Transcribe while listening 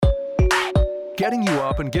getting you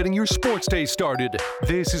up and getting your sports day started.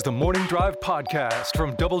 This is the Morning Drive Podcast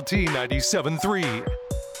from Double T 97.3.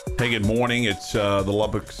 Hey, good morning. It's the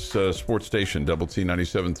Lubbock's sports station, Double T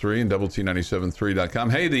 97.3 and Double T 97.3.com.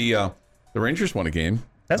 Hey, the Rangers won a game.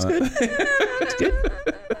 That's good. That's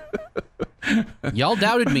good. Y'all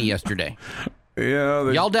doubted me yesterday. Yeah.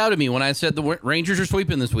 Y'all doubted me when I said the Rangers are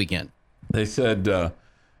sweeping this weekend. They said,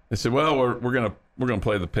 well, we're gonna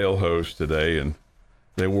play the Pale Hose today, and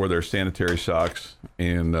they wore their sanitary socks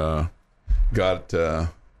and got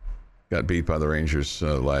beat by the Rangers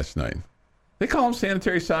last night. They call them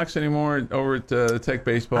sanitary socks anymore over at Tech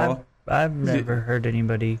Baseball? I've never heard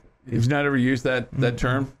anybody. You've not ever used that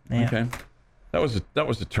term? Yeah. Okay. That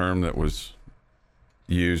was a term that was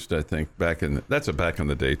used, I think, back in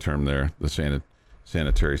the day term there, the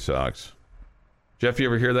sanitary socks. Jeff, you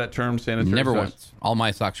ever hear that term, sanitary Never socks? Once. All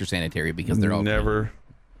my socks are sanitary because they're all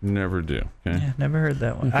Never do. Okay? Yeah, never heard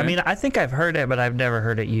that one. Okay. I mean, I think I've heard it, but I've never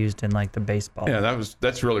heard it used in like the baseball. Yeah,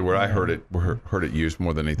 that's really where I heard it used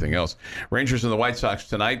more than anything else. Rangers and the White Sox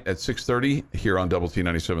tonight at 6:30 here on Double T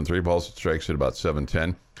 97.3. Balls and strikes at about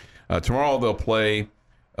 7:10. Tomorrow they'll play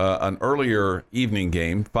an earlier evening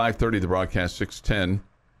game, 5:30 the broadcast, 6:10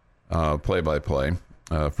 play-by-play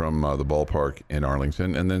from the ballpark in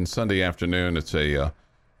Arlington, and then Sunday afternoon it's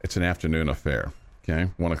an afternoon affair.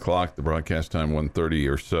 Okay, 1 o'clock the broadcast time, 1:30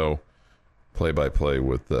 or so, play-by-play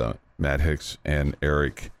with Matt Hicks and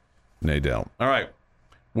Eric Nadell. All right,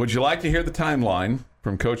 would you like to hear the timeline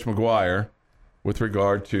from Coach McGuire with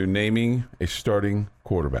regard to naming a starting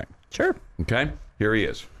quarterback? Sure. Okay, here he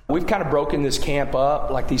is. We've kind of broken this camp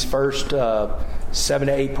up, like these first 7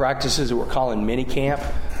 to 8 practices that we're calling mini camp.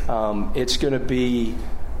 It's going to be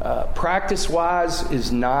practice-wise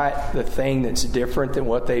is not the thing that's different than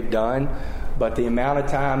what they've done, but the amount of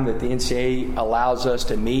time that the NCAA allows us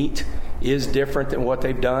to meet is different than what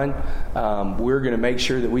they've done. We're going to make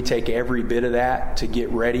sure that we take every bit of that to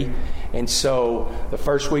get ready. And so the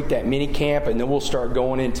first week, that mini camp, and then we'll start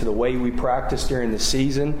going into the way we practice during the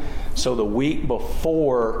season. So the week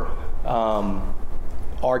before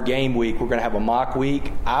our game week, we're going to have a mock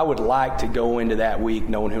week. I would like to go into that week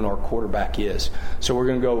knowing who our quarterback is. So we're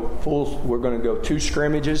going to go 2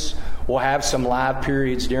 scrimmages. We'll have some live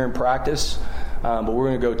periods during practice. But we're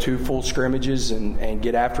going to go 2 full scrimmages and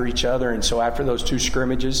get after each other. And so after those 2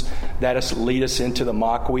 scrimmages, that'll lead us into the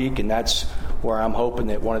mock week, and that's where I'm hoping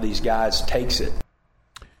that one of these guys takes it.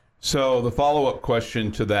 So the follow-up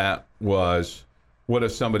question to that was, what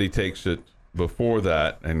if somebody takes it before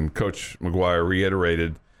that? And Coach McGuire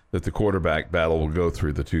reiterated that the quarterback battle will go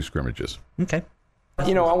through the 2 scrimmages. Okay.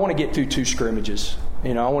 I want to get through 2 scrimmages. I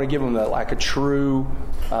want to give them a true,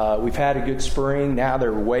 we've had a good spring. Now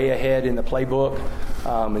they're way ahead in the playbook,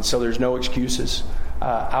 and so there's no excuses.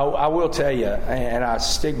 I will tell you, and I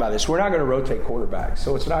stick by this, we're not going to rotate quarterbacks.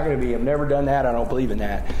 So it's not going to be, I've never done that, I don't believe in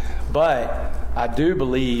that. But I do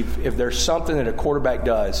believe if there's something that a quarterback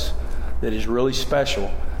does that is really special,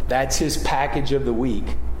 that's his package of the week,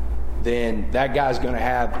 then that guy's going to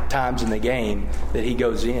have times in the game that he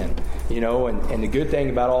goes in. And the good thing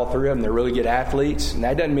about all 3 of them, they're really good athletes, and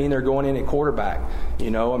that doesn't mean they're going in at quarterback. You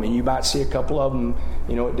might see a couple of them,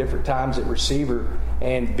 at different times at receiver,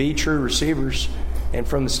 and be true receivers. And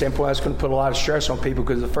from the standpoint, that's going to put a lot of stress on people,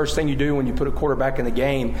 because the first thing you do when you put a quarterback in the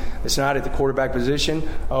game that's not at the quarterback position,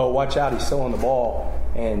 watch out, he's still on the ball.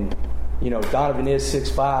 And Donovan is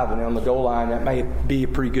 6'5", and on the goal line, that may be a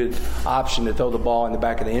pretty good option to throw the ball in the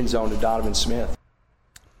back of the end zone to Donovan Smith.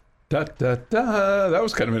 That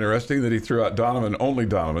was kind of interesting that he threw out only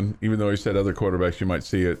Donovan, even though he said other quarterbacks you might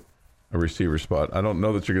see at a receiver spot. I don't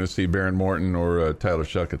know that you're going to see Baron Morton or Tyler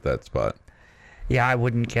Shuck at that spot. Yeah, I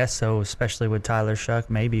wouldn't guess so, especially with Tyler Shuck,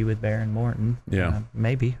 maybe with Baron Morton. Yeah.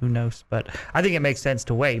 Maybe, who knows. But I think it makes sense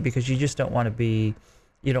to wait, because you just don't want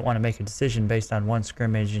to make a decision based on one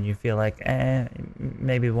scrimmage and you feel like,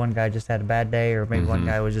 maybe one guy just had a bad day, or maybe one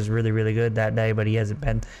guy was just really, really good that day, but he hasn't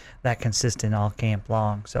been that consistent all camp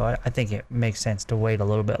long. So I think it makes sense to wait a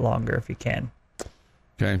little bit longer if you can.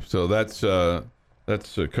 Okay, so that's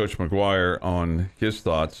Coach McGuire on his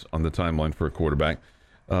thoughts on the timeline for a quarterback.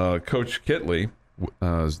 Coach Kittley,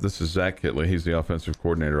 this is Zach Kittley, he's the offensive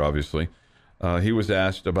coordinator, obviously. He was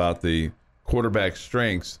asked about the quarterback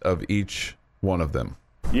strengths of each one of them.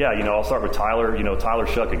 Yeah, I'll start with Tyler. Tyler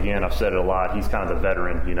Shuck, again, I've said it a lot. He's kind of the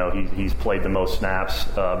veteran. He's played the most snaps,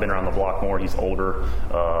 been around the block more. He's older.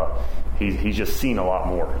 He's just seen a lot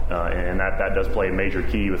more. And that does play a major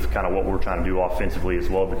key with kind of what we're trying to do offensively as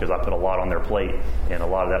well, because I put a lot on their plate. And a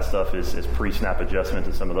lot of that stuff is pre-snap adjustments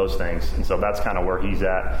and some of those things. And so that's kind of where he's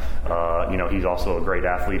at. He's also a great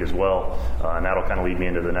athlete as well. And that'll kind of lead me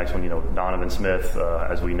into the next one. Donovan Smith,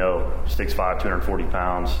 as we know, 6'5", 240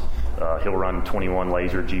 pounds. He'll run 21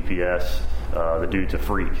 laser GPS. The dude's a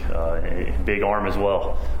freak. Big arm as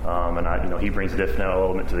well. And he brings a different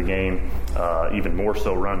element to the game, even more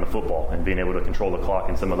so running the football and being able to control the clock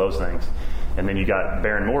and some of those things. And then you got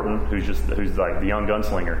Baron Morton, who's like the young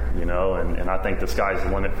gunslinger, and I think the sky's the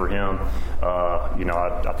limit for him. I don't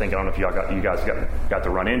know if you guys got to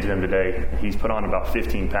run into him today. He's put on about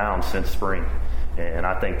 15 pounds since spring. And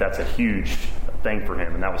I think that's a huge thing for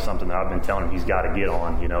him, and that was something that I've been telling him he's got to get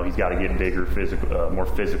on. He's got to get bigger, more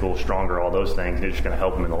physical, stronger, all those things. And it's just going to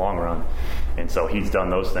help him in the long run. And so he's done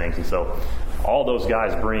those things. And so all those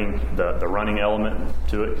guys bring the running element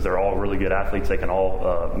to it, because they're all really good athletes. They can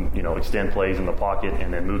all extend plays in the pocket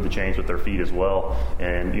and then move the chains with their feet as well.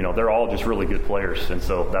 And they're all just really good players. And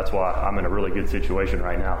so that's why I'm in a really good situation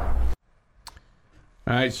right now.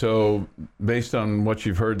 All right, so based on what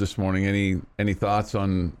you've heard this morning, any thoughts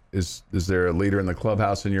on is there a leader in the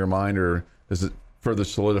clubhouse in your mind, or does it further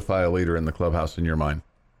solidify a leader in the clubhouse in your mind?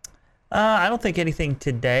 I don't think anything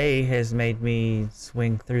today has made me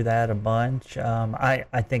swing through that a bunch. I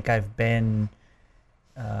think I've been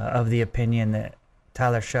of the opinion that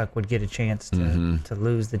Tyler Shuck would get a chance to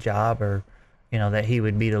lose the job, or that he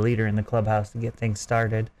would be the leader in the clubhouse to get things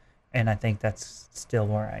started, and I think that's still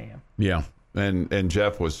where I am. Yeah. And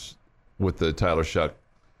Jeff was with the Tyler Shuck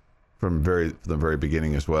from the very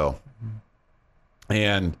beginning as well,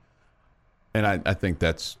 and I think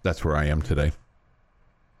that's where I am today.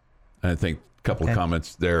 And I think a couple of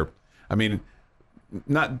comments there. I mean,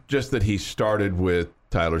 not just that he started with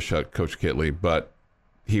Tyler Shuck, Coach Kittley, but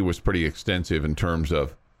he was pretty extensive in terms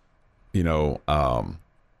of,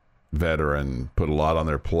 veteran, put a lot on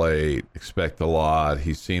their plate, expect a lot.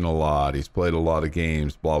 He's seen a lot. He's played a lot of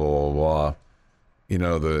games, blah, blah, blah, blah.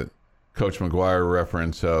 The Coach McGuire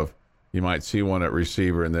reference of you might see one at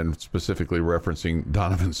receiver, and then specifically referencing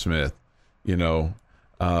Donovan Smith, to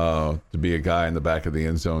be a guy in the back of the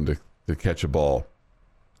end zone to catch a ball.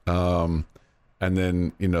 And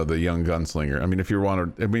then, the young gunslinger. I mean, if you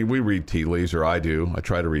want to, we read tea leaves, or I do. I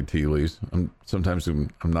try to read tea leaves. Sometimes I'm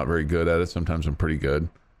not very good at it. Sometimes I'm pretty good.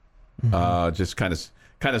 Just kind of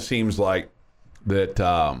seems like that.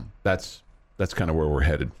 That's kind of where we're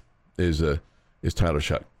headed. Is Tyler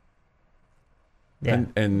Shuck? Yeah.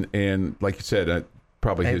 And like you said,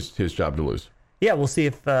 probably his job to lose. Yeah, we'll see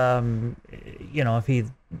if if he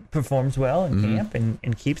performs well in camp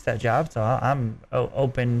and keeps that job. So I'm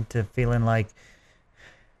open to feeling like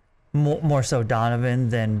more so Donovan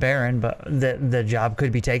than Barron, but the job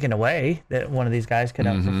could be taken away. That one of these guys could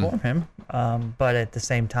outperform him. But at the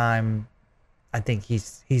same time, I think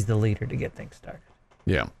he's the leader to get things started.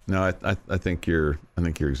 Yeah, no, I think you're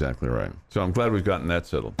exactly right. So I'm glad we've gotten that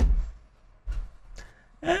settled.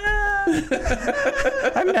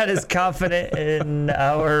 I'm not as confident in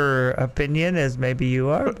our opinion as maybe you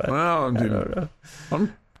are. But well, I don't know.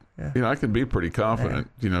 I can be pretty confident,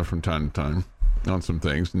 from time to time on some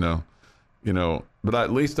things. But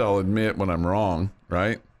at least I'll admit when I'm wrong,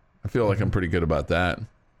 right? I feel like I'm pretty good about that.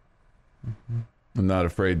 I'm not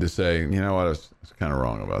afraid to say, what, I was kind of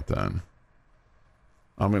wrong about that.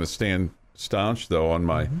 I'm going to stand staunch, though, on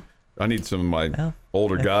my I need some of my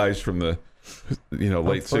older guys from the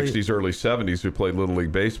late 60s, early 70s who played Little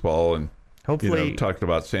League Baseball and hopefully talked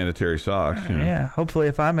about sanitary socks. Yeah, hopefully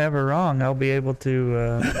if I'm ever wrong, I'll be able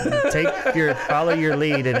to follow your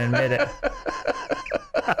lead and admit it.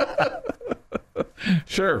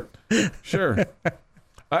 Sure.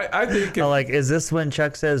 I think is this when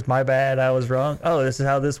Chuck says, "My bad, I was wrong"? Oh, this is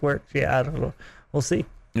how this works. Yeah, I don't know. We'll see.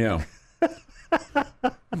 Yeah.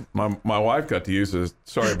 My wife got to use a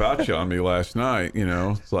 "sorry about you" on me last night.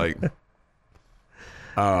 It's like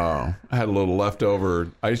I had a little leftover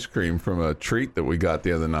ice cream from a treat that we got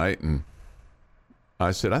the other night, and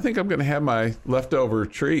I said, "I think I'm going to have my leftover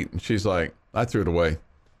treat." And she's like, "I threw it away.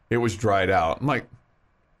 It was dried out." I'm like,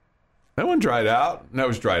 "That one dried out?" No, it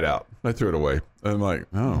was dried out. I threw it away. I'm like,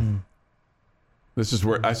 "Oh." This is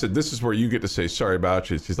where I said, "This is where you get to say sorry about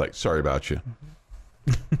you." She's like, "Sorry about you."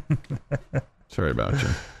 Sorry about you.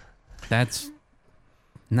 That's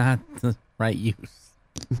not the right use.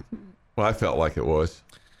 Well, I felt like it was.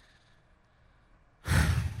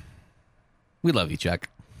 We love you, Chuck.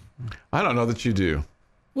 I don't know that you do.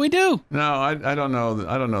 We do. No, I don't know.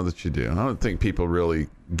 I don't know that you do. I don't think people really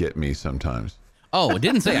get me sometimes. Oh, it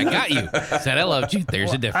didn't say I got you. It said I loved you.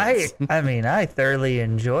 There's a difference. I thoroughly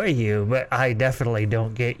enjoy you, but I definitely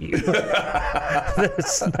don't get you.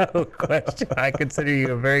 There's no question. I consider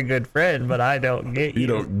you a very good friend, but I don't get you. You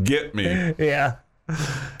don't get me. Yeah.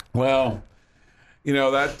 Well,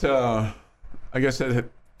 that I guess that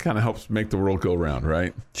kind of helps make the world go round,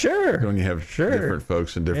 right? Sure. When you have different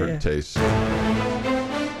folks and different tastes.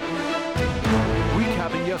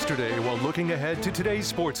 Recapping yesterday while looking ahead to today's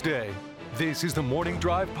sports day. This is the Morning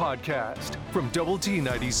Drive Podcast from Double T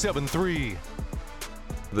 97.3.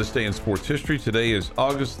 This day in sports history. Today is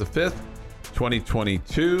August the 5th,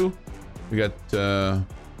 2022. We got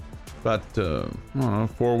about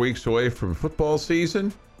 4 weeks away from football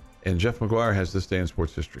season. And Jeff McGuire has this day in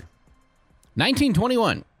sports history.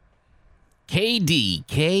 1921.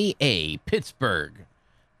 KDKA Pittsburgh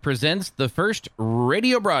presents the first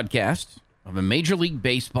radio broadcast of a Major League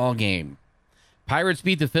Baseball game. Pirates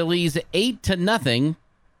beat the Phillies 8-0.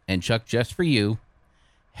 And Chuck, just for you,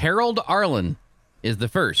 Harold Arlen is the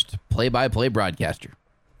first play-by-play broadcaster.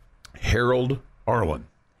 Harold Arlen.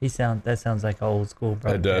 That sounds like an old school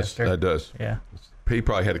broadcaster. That does. Yeah. He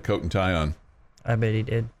probably had a coat and tie on. I bet he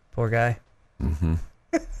did. Poor guy.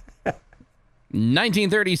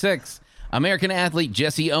 1936. American athlete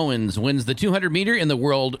Jesse Owens wins the 200 meter in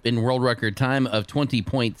world record time of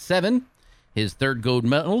 20.7. His third gold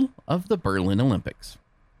medal of the Berlin Olympics.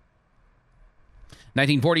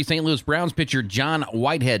 1940, St. Louis Browns pitcher John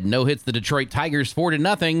Whitehead no-hits the Detroit Tigers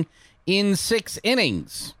 4-0 in 6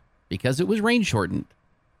 innings because it was rain-shortened.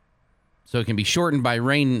 So it can be shortened by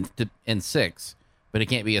rain in 6, but it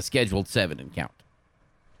can't be a scheduled 7 and count.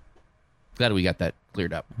 Glad we got that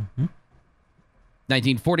cleared up.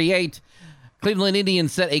 1948, Cleveland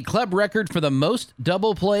Indians set a club record for the most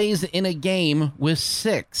double plays in a game with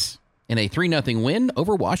 6. In a 3-0 win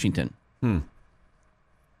over Washington.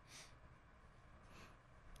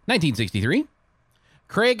 1963,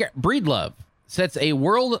 Craig Breedlove sets a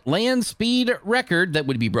world land speed record that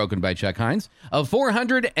would be broken by Chuck Heinz of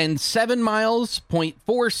 407 miles,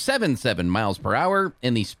 0.477 miles per hour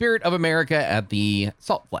in the Spirit of America at the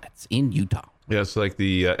Salt Flats in Utah. Yeah, it's like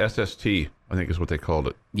the SST, I think is what they called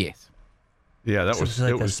it. Yes. Yeah, that So was it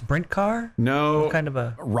was like a sprint car? No. What kind of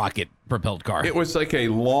a Rocket-propelled car. It was like it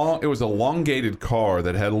was a elongated car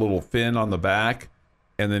that had a little fin on the back,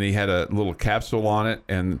 and then he had a little capsule on it,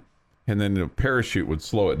 and then the parachute would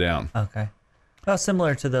slow it down. Okay. Well,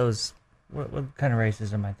 similar to those. What kind of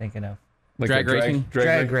races am I thinking of? Like Drag racing?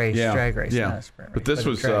 Drag race. Yeah. Drag race. Yeah. Not a sprint But race, this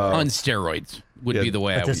was on steroids would be the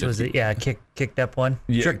way I But would this was just kicked up one,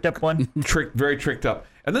 Yeah. tricked up one. very tricked up.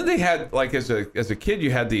 And then they had, like, as a kid,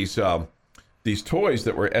 you had these toys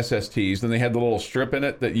that were SSTs, and they had the little strip in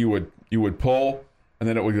it that you would pull, and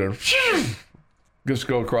then it would go just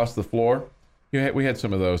go across the floor. We had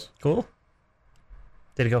some of those. Cool.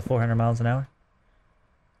 Did it go 400 miles an hour?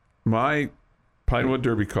 My Pinewood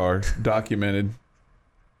Derby car documented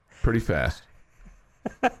pretty fast.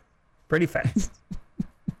 Pretty fast.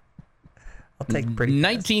 I'll take pretty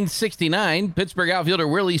fast. 1969, Pittsburgh outfielder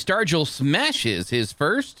Willie Stargell smashes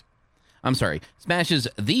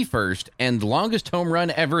the first and longest home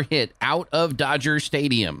run ever hit out of Dodger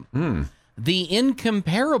Stadium. The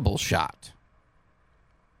incomparable shot.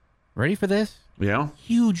 Ready for this? Yeah.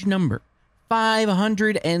 Huge number.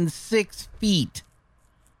 506 feet.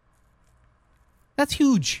 That's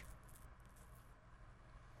huge.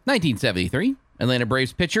 1973, Atlanta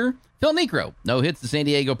Braves pitcher Phil Niekro no-hits the San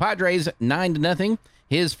Diego Padres 9-0.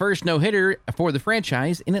 His first no-hitter for the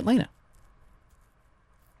franchise in Atlanta.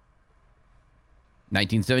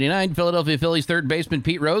 1979, Philadelphia Phillies third baseman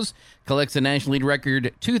Pete Rose collects a National League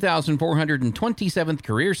record 2,427th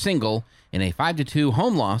career single in a 5-2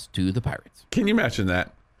 home loss to the Pirates. Can you imagine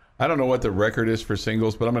that? I don't know what the record is for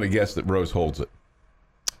singles, but I'm going to guess that Rose holds it.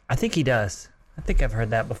 I think he does. I think I've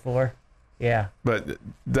heard that before. Yeah. But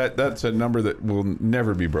that's a number that will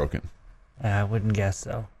never be broken. I wouldn't guess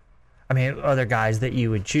so. I mean, other guys that you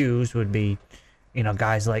would choose would be,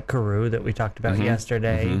 guys like Carew that we talked about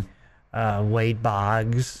yesterday, Wade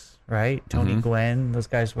Boggs, right? Tony Gwynn. Those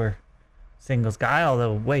guys were singles guy,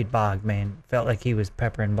 although Wade Boggs, man, felt like he was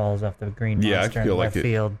peppering balls off the green monster in left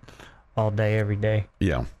field all day, every day.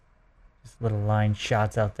 Yeah. Just little line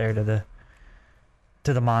shots out there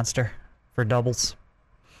to the monster for doubles.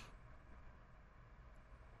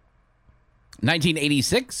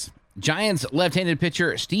 1986, Giants left-handed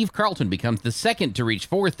pitcher Steve Carlton becomes the second to reach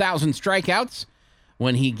 4,000 strikeouts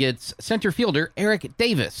when he gets center fielder Eric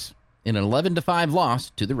Davis in an 11-5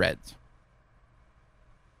 loss to the Reds.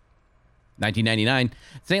 1999,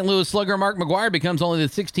 St. Louis Slugger Mark McGuire becomes only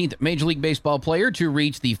the 16th Major League Baseball player to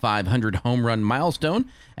reach the 500 home run milestone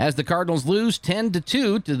as the Cardinals lose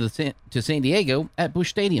 10-2 to San Diego at Busch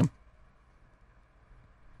Stadium.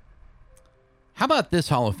 How about this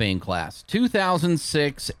Hall of Fame class?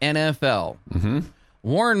 2006 NFL.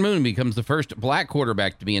 Warren Moon becomes the first black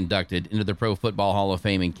quarterback to be inducted into the Pro Football Hall of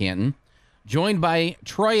Fame in Canton, joined by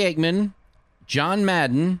Troy Aikman, John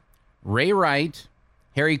Madden, Ray Wright,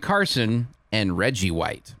 Harry Carson, and Reggie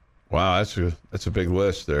White. Wow, that's a big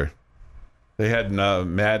list there. They had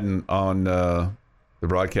Madden on the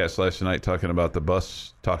broadcast last night talking about the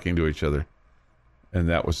bus talking to each other, and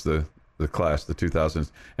that was the class, the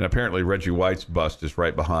 2000s. And apparently Reggie White's bust is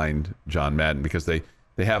right behind John Madden because they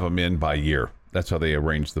have them in by year. That's how they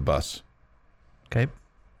arrange the bus. Okay.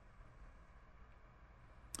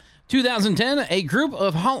 2010,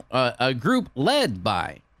 a group led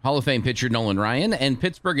by Hall of Fame pitcher Nolan Ryan and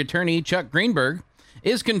Pittsburgh attorney Chuck Greenberg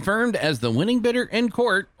is confirmed as the winning bidder in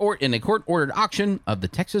court or in a court-ordered auction of the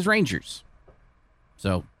Texas Rangers.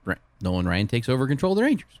 So Nolan Ryan takes over control of the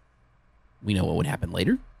Rangers. We know what would happen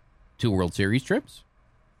later. 2 World Series trips.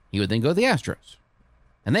 He would then go to the Astros,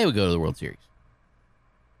 and they would go to the World Series.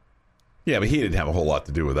 Yeah, but he didn't have a whole lot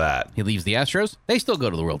to do with that. He leaves the Astros. They still go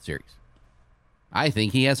to the World Series. I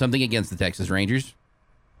think he has something against the Texas Rangers.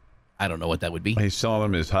 I don't know what that would be. He's selling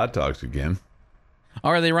them his hot dogs again. Oh,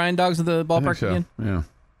 are they Ryan dogs at the ballpark so. again? Yeah.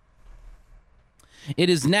 It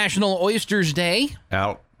is National Oysters Day.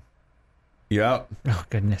 Out. You out? Oh,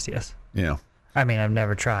 goodness, yes. Yeah. I mean, I've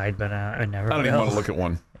never tried, but I never will. I don't even want to look at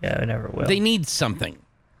one. Yeah, I never will. They need something.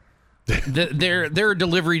 They're a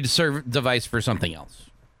delivery device for something else.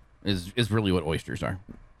 Is really what oysters are.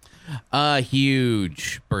 A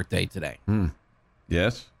huge birthday today.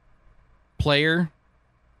 Yes. Player,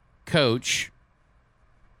 coach,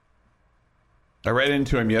 I ran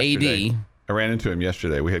into him yesterday. AD. I ran into him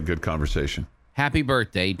yesterday. We had good conversation. Happy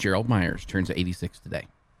birthday, Gerald Myers turns 86 today.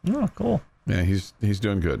 Oh, cool. Yeah, he's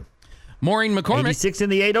doing good. Maureen McCormick. 86 in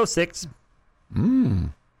the 806.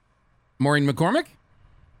 Maureen McCormick.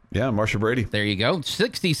 Yeah, Marsha Brady. There you go.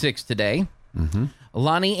 66 today.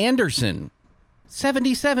 Lonnie Anderson,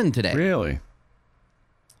 77 today. Really?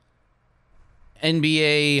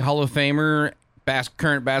 NBA Hall of Famer,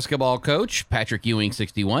 current basketball coach, Patrick Ewing,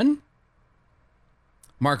 61.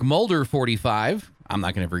 Mark Mulder, 45. I'm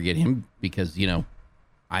not going to forget him because,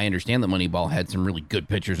 I understand that Moneyball had some really good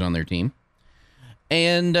pitchers on their team.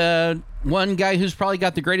 And one guy who's probably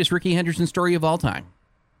got the greatest Ricky Henderson story of all time,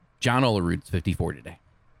 John Olerud's 54 today.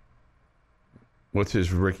 What's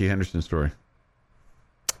his Ricky Henderson story?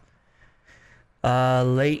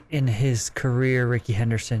 Late in his career, Ricky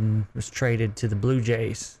Henderson was traded to the Blue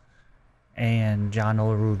Jays, and John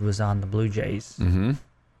Olerud was on the Blue Jays. No.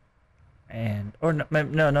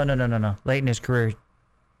 Late in his career,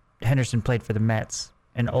 Henderson played for the Mets,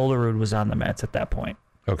 and Olerud was on the Mets at that point.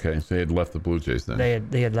 Okay, so he had left the Blue Jays then.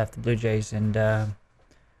 They had left the Blue Jays, and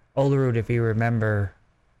Olerud, if you remember,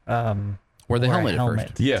 wore the helmet at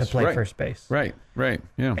first. To play first base. Right,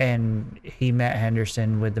 yeah. And he met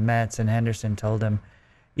Henderson with the Mets, and Henderson told him,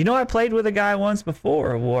 I played with a guy once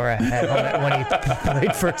before who wore a helmet when he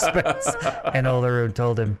played first base. And Olerud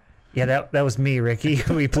told him, yeah, that was me, Ricky.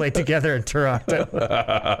 We played together in Toronto.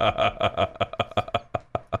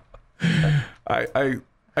 I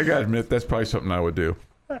got to admit, that's probably something I would do.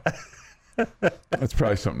 That's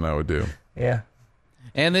probably something I would do. Yeah.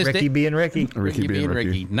 And this Ricky being Ricky. Ricky being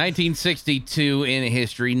Ricky. 1962 in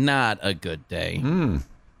history, not a good day.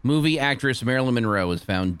 Movie actress Marilyn Monroe was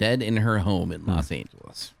found dead in her home in Los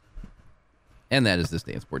Angeles. And that is this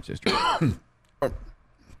day in sports history.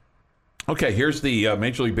 Okay, here's the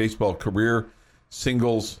Major League Baseball career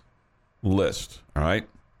singles list. All right.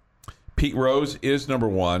 Pete Rose is number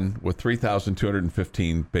 1 with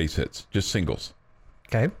 3,215 base hits, just singles.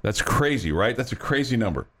 Okay. That's crazy, right? That's a crazy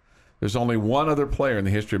number. There's only one other player in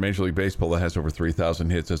the history of Major League Baseball that has over 3,000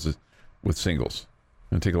 hits with singles.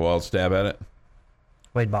 Want to take a wild stab at it?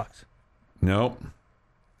 Wade Boggs. No.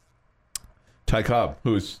 Ty Cobb,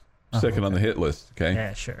 who's second on the hit list. Okay.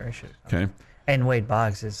 Yeah, sure. Okay. And Wade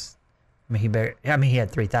Boggs is, he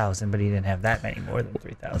had 3,000, but he didn't have that many more than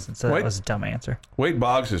 3,000. So that was a dumb answer. Wade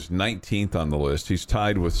Boggs is 19th on the list. He's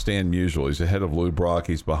tied with Stan Musial. He's ahead of Lou Brock.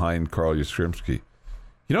 He's behind Carl Yastrzemski.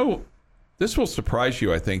 This will surprise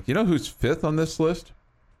you, I think. You know who's 5th on this list?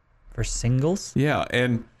 For singles? Yeah,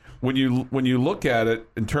 and when you look at it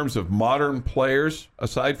in terms of modern players,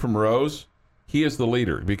 aside from Rose, he is the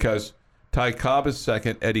leader because Ty Cobb is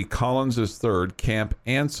 2nd, Eddie Collins is 3rd, Camp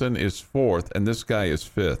Anson is 4th, and this guy is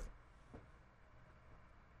 5th.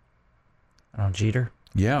 Jeter?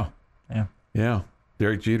 Yeah.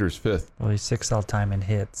 Derek Jeter's 5th. Well, he's 6th all time in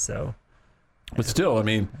hits, so. But still, I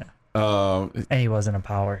mean, and he wasn't a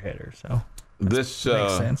power hitter, so this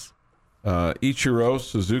makes sense. Ichiro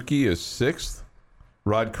Suzuki is 6th.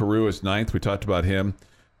 Rod Carew is 9th. We talked about him.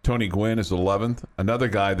 Tony Gwynn is 11th. Another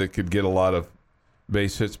guy that could get a lot of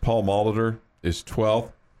base hits, Paul Molitor, is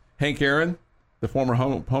 12th. Hank Aaron, the former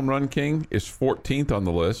home run king, is 14th on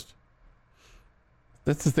the list.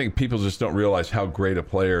 That's the thing. People just don't realize how great a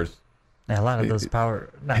player is. Yeah, a lot of those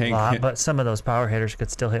but some of those power hitters could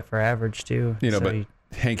still hit for average too. But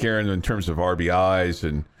Hank Aaron, in terms of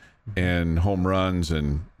RBIs and home runs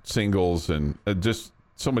and singles and just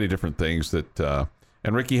so many different things that.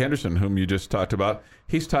 And Ricky Henderson, whom you just talked about,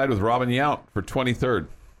 he's tied with Robin Yount for 23rd.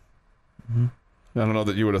 Mm-hmm. I don't know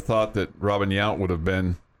that you would have thought that Robin Yount would have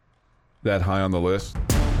been that high on the list.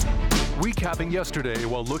 Recapping yesterday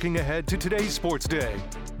while looking ahead to today's sports day.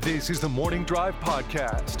 This is the Morning Drive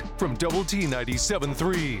Podcast from Double T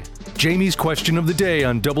 97.3. Jamie's question of the day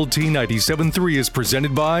on Double T 97.3 is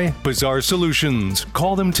presented by Bizarre Solutions.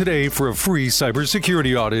 Call them today for a free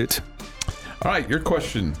cybersecurity audit. All right, your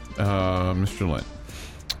question, Mr. Lent.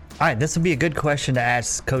 All right, this will be a good question to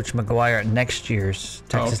ask Coach McGuire at next year's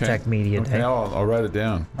Texas Tech Media Day. I'll write it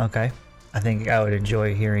down. Okay. I think I would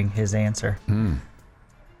enjoy hearing his answer.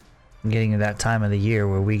 Getting to that time of the year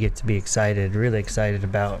where we get to be excited, really excited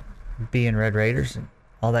about being Red Raiders and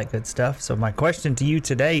all that good stuff. So my question to you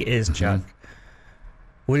today is, Chuck,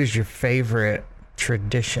 what is your favorite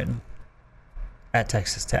tradition at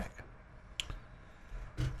Texas Tech?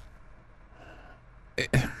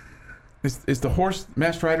 Is the horse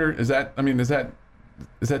masked rider? Is that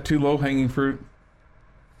too low hanging fruit?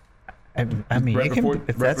 I mean, right it before, can,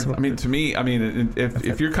 if that's. I mean, to me, I mean,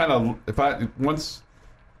 if you're kind of,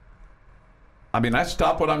 I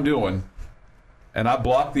stop what I'm doing, and I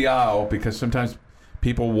block the aisle because sometimes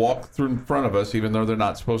people walk through in front of us, even though they're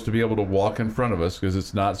not supposed to be able to walk in front of us because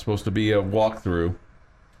it's not supposed to be a walk-through.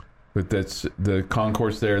 But that's the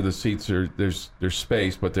concourse there. The seats are there's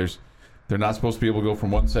space, but they're not supposed to be able to go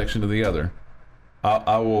from one section to the other.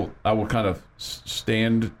 I will kind of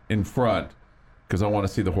stand in front because I want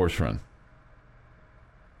to see the horse run.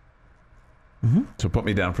 Mm-hmm. So put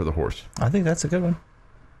me down for the horse. I think that's a good one.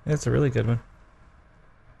 That's a really good one.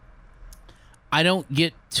 I don't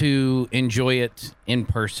get to enjoy it in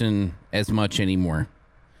person as much anymore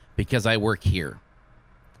because I work here.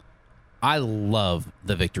 I love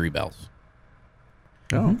the Victory Bells.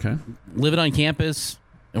 Oh, okay. Living on campus,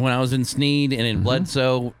 and when I was in Sneed and in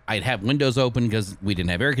Bledsoe, I'd have windows open because we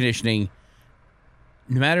didn't have air conditioning.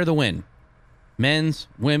 No matter the wind, men's,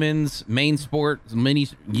 women's, main sport, mini,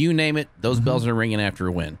 you name it, those bells are ringing after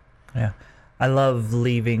a win. Yeah. I love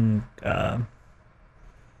leaving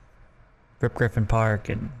Rip Griffin Park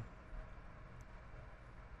and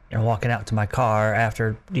walking out to my car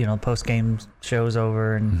after post-game show's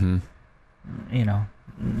over and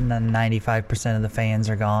 95% of the fans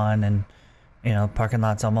are gone and parking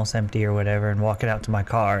lot's almost empty or whatever, and walking out to my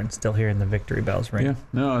car and still hearing the Victory Bells ring.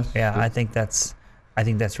 I think that's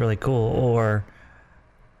really cool. Or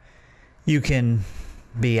you can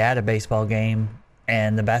be at a baseball game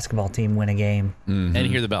and the basketball team win a game and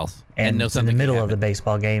hear the bells and know something in the middle of the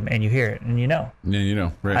baseball game, and you hear it and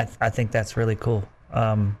right. I think that's really cool.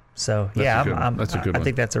 That's a good one. I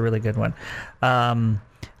think that's a really good one.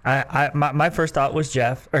 My first thought was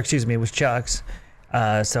was Chuck's.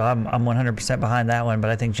 So I'm 100% behind that one, but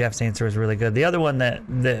I think Jeff's answer was really good. The other one that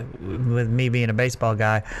with me being a baseball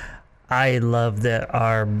guy, I love that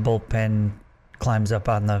our bullpen climbs up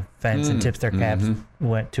on the fence and tips their caps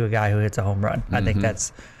went to a guy who hits a home run. I think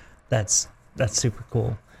that's super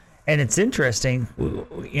cool. And it's interesting,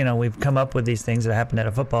 we've come up with these things that happen at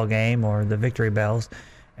a football game or the Victory Bells,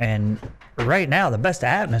 and right now the best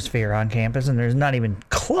atmosphere on campus, and there's not even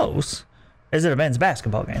close, is at a men's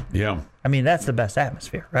basketball game. Yeah. I mean, that's the best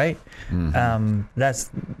atmosphere, right?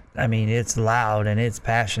 It's loud and it's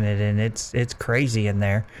passionate and it's crazy in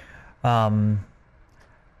there.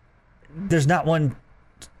 There's not one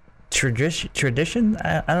tradition.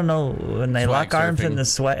 I don't know, when they lock arms in the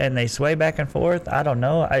sweat and they sway back and forth. I don't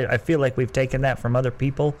know. I feel like we've taken that from other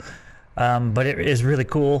people, but it is really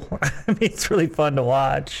cool. I mean, it's really fun to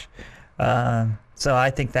watch. So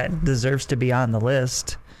I think that deserves to be on the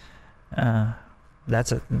list.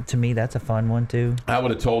 To me, that's a fun one too. I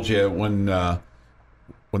would have told you when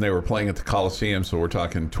they were playing at the Coliseum, so we're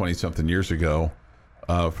talking 20-something years ago,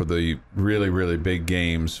 for the really, really big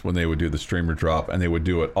games when they would do the streamer drop, and they would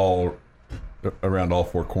do it all around all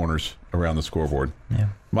four corners around the scoreboard. Yeah.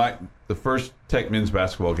 The first Tech men's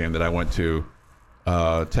basketball game that I went to,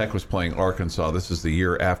 Tech was playing Arkansas. This is the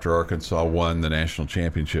year after Arkansas won the national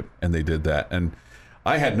championship, and they did that. And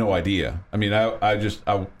I had no idea. I mean,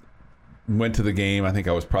 I went to the game. I think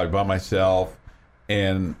I was probably by myself,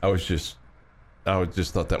 and I just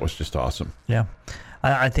thought that was just awesome. Yeah.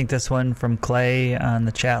 I think this one from Clay on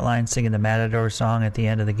the chat line singing the Matador song at the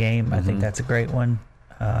end of the game, I think that's a great one.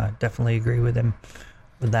 Definitely agree with him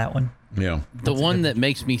with that one. Yeah. The one that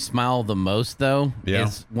makes me smile the most, though,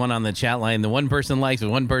 is one on the chat line. The one person likes and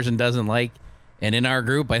one person doesn't like. And in our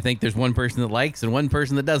group, I think there's one person that likes and one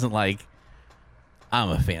person that doesn't like. I'm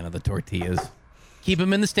a fan of the tortillas. Keep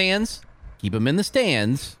them in the stands. Keep them in the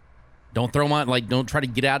stands. Don't throw them on, don't try to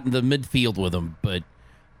get out in the midfield with them. But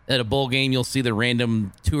at a bowl game, you'll see the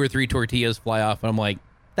random 2 or 3 tortillas fly off. And I'm like,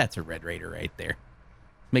 that's a Red Raider right there.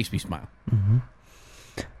 Makes me smile. Mm-hmm.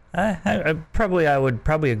 I would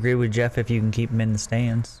probably agree with Jeff if you can keep them in the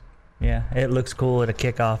stands. Yeah, it looks cool at a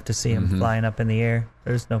kickoff to see them flying up in the air.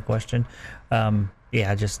 There's no question. I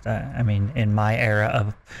mean, in my era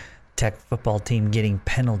of Tech football team getting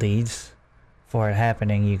penalties for it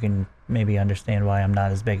happening, you can maybe understand why I'm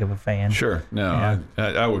not as big of a fan. Sure. No,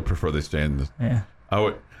 I would prefer they stay in the.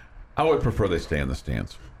 I would prefer they stay in the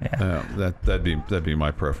stands. Yeah. That'd be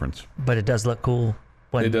my preference. But it does look cool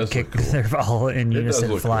when it does look cool. They're all in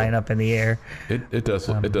unison flying up in the air. It does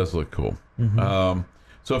look cool.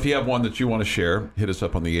 So if you have one that you want to share, hit us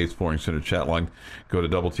up on the Yates Flooring Center chat line. Go to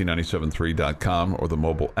doublet973.com or the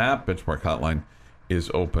mobile app. Benchmark Hotline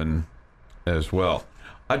is open as well.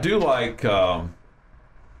 I do like trying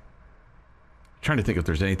to think if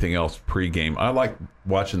there's anything else pregame. I like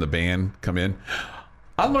watching the band come in.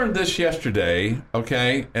 I learned this yesterday,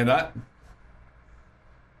 okay, and I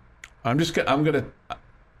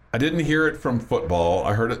didn't hear it from football.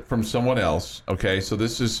 I heard it from someone else, okay? So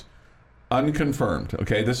this is unconfirmed,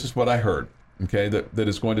 okay? This is what I heard, okay, that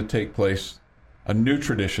is going to take place, a new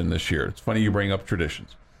tradition this year. It's funny you bring up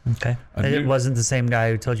traditions. Okay. It wasn't the same guy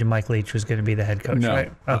who told you Mike Leach was going to be the head coach, no,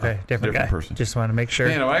 right? Okay, different guy. Person. Just want to make sure.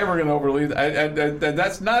 Man, am I ever going to overlead?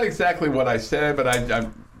 That's not exactly what I said, but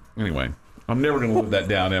anyway, I'm never going to live that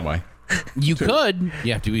down, am I? You could.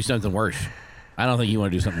 You have to do something worse. I don't think you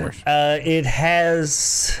want to do something worse. It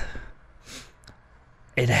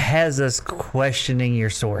has us questioning your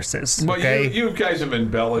sources. Well, okay? you guys have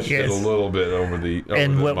embellished it a little bit over the months.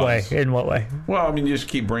 In what way? Well, I mean, you just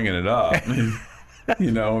keep bringing it up.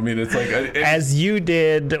 You know, I mean, it's like as you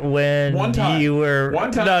did when you were.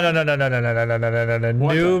 One time. No.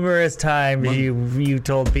 Numerous times you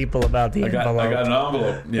told people about the envelope. I got an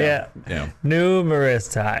envelope. Yeah. Numerous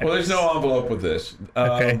times. Well, there's no envelope with this.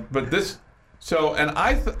 Okay. But this. So,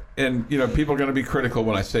 and people are going to be critical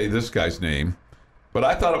when I say this guy's name. But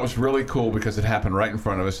I thought it was really cool because it happened right in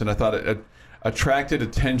front of us, and I thought it attracted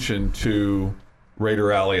attention to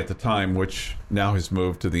Raider Alley at the time, which now has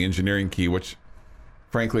moved to the Engineering Key, which,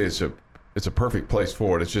 frankly, it's a perfect place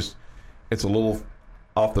for it. It's a little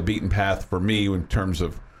off the beaten path for me in terms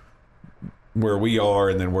of where we are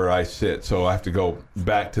and then where I sit. So I have to go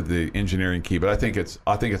back to the Engineering Key. But I think it's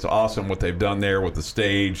awesome what they've done there with the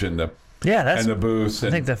stage and the booths.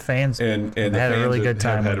 I think the fans and had a really good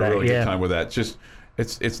time. Had a really good time with that.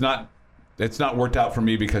 It's not worked out for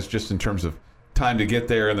me because just in terms of time to get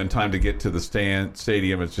there and then time to get to the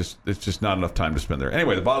stadium, it's just not enough time to spend there.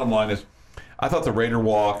 Anyway, the bottom line is, I thought the Raider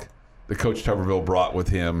walk that Coach Tuberville brought with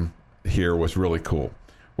him here was really cool,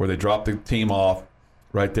 where they dropped the team off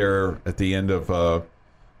right there at the end of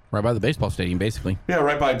right by the baseball stadium, basically. Yeah,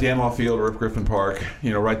 right by Danlaw Field or Rip Griffin Park.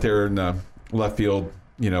 You know, right there in the left field,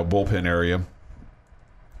 bullpen area.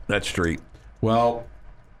 That street. Well,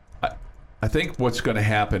 I think what's going to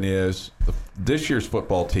happen is this year's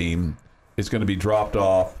football team is going to be dropped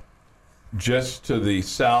off just to the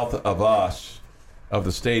south of us, of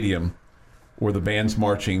the stadium, where the band's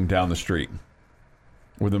marching down the street.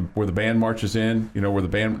 Where the band marches in, where the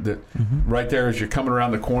band, right there as you're coming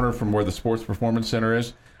around the corner from where the Sports Performance Center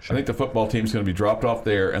is. Sure. I think the football team's going to be dropped off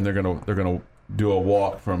there, and they're going to do a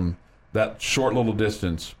walk from that short little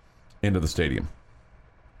distance into the stadium.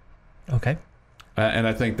 Okay. And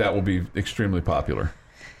I think that will be extremely popular.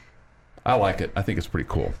 I like it. I think it's pretty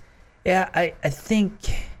cool. Yeah, I think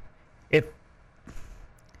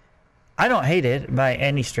I don't hate it by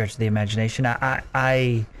any stretch of the imagination.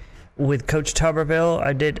 I with Coach Tuberville,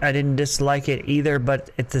 I didn't dislike it either, but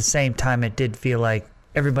at the same time, it did feel like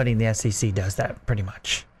everybody in the SEC does that pretty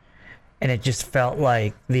much, and it just felt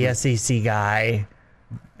like the SEC guy.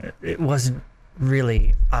 It wasn't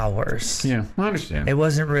really ours. Yeah, I understand. It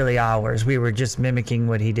wasn't really ours. We were just mimicking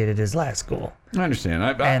what he did at his last school. I understand.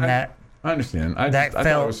 I understand.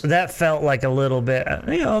 That felt like a little bit.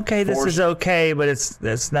 Okay, this is okay, but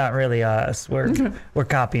it's not really us. We're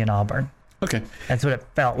copying Auburn. Okay. That's what it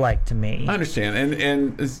felt like to me. I understand.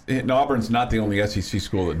 And Auburn's not the only SEC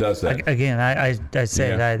school that does that. Again, I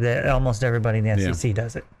said that almost everybody in the SEC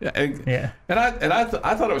does it. Yeah. And I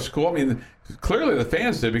thought it was cool. I mean, clearly the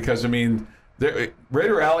fans did because, I mean,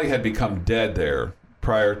 Raider Alley had become dead there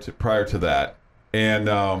prior to that. And,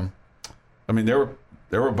 I mean, there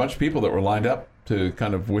were a bunch of people that were lined up to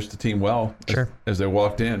kind of wish the team well as they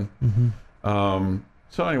walked in. Mm-hmm.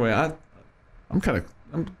 So anyway,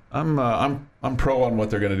 I'm pro on what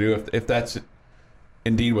they're going to do if that's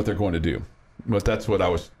indeed what they're going to do. But that's what I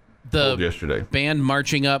was told yesterday. Band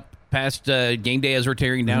marching up past game day as we're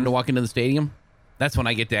tearing down to walk into the stadium. That's when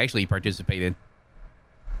I get to actually participate in,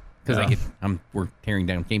 because we're tearing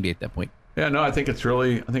down game day at that point. Yeah, no, I think it's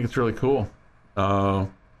really cool.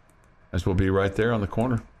 As we'll be right there on the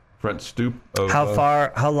corner, front stoop of.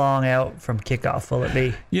 How long out from kickoff will it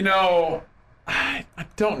be? You know, I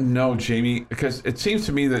don't know, Jamie, because it seems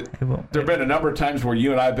to me that there have been a number of times where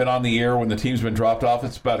you and I have been on the air when the team's been dropped off.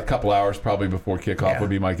 It's about a couple hours probably before kickoff would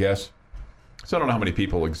be my guess. So I don't know how many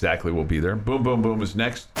people exactly will be there. Boom, boom, boom is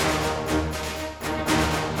next.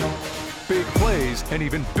 Big plays and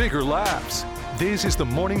even bigger laughs. This is the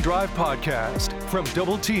Morning Drive Podcast from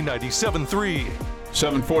Double T 97.3.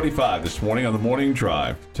 7:45 this morning on the Morning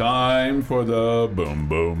Drive. Time for the boom,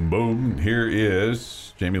 boom, boom. Here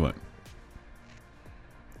is Jamie Lent.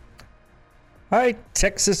 All right,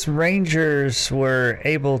 Texas Rangers were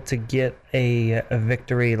able to get a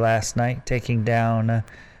victory last night, taking down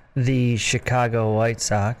the Chicago White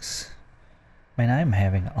Sox. Man, I'm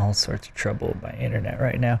having all sorts of trouble with my internet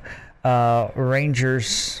right now.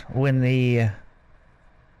 Rangers win the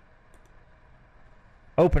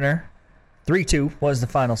opener. 3-2 was the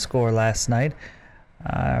final score last night.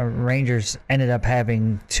 Rangers ended up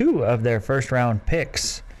having two of their first-round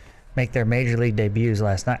picks make their major league debuts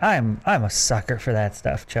last night. I'm a sucker for that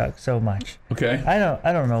stuff, Chuck, so much. Okay. I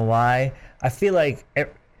don't know why. I feel like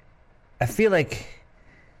every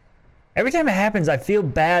time it happens, I feel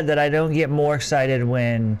bad that I don't get more excited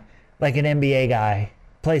when, like, an NBA guy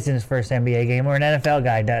plays in his first NBA game or an NFL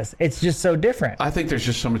guy does. It's just so different. I think there's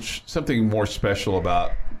just something more special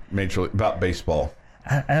about baseball.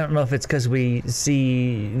 I don't know if it's because we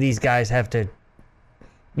see these guys have to,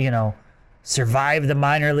 survive the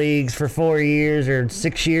minor leagues for 4 years or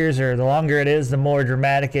 6 years, or the longer it is, the more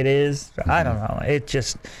dramatic it is. Mm-hmm. I don't know. It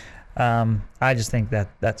just, I just think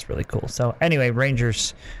that's really cool. So anyway,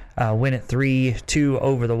 Rangers win it 3-2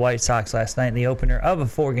 over the White Sox last night in the opener of a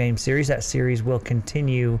 4-game series. That series will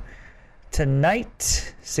continue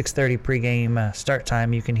tonight, 6:30 pregame start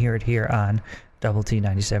time. You can hear it here on Double T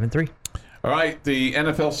 97.3. All right, the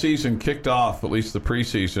NFL season kicked off, at least the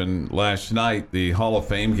preseason, last night. The Hall of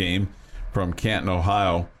Fame game from Canton,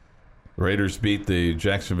 Ohio. The Raiders beat the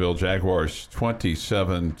Jacksonville Jaguars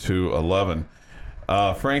 27-11.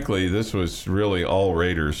 Frankly, this was really all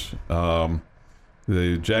Raiders.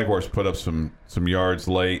 The Jaguars put up some yards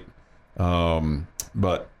late,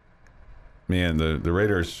 but man, the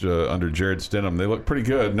Raiders under Jared Stidham, they look pretty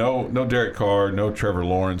good. No Derek Carr, no Trevor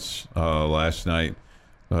Lawrence last night.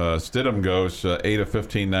 Stidham goes 8 of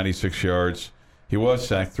 15, 96 yards. He was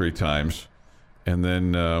sacked 3 times. And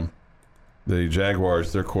then the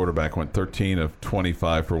Jaguars, their quarterback went 13 of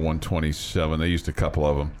 25 for 127. They used a couple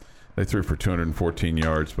of them. They threw for 214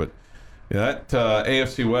 yards. But that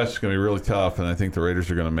AFC West is going to be really tough, and I think the Raiders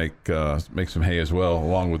are going to make some hay as well,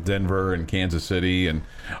 along with Denver and Kansas City, and,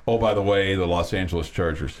 oh, by the way, the Los Angeles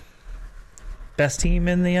Chargers. Best team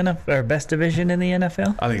in the NFL, or best division in the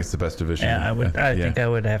NFL? I think it's the best division. Yeah, I think I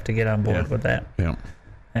would have to get on board with that. Yeah.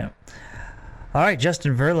 All right,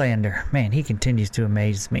 Justin Verlander. Man, he continues to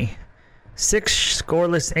amaze me. 6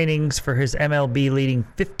 scoreless innings for his MLB-leading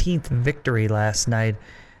 15th victory last night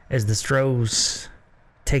as the Stros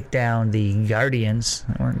take down the Guardians.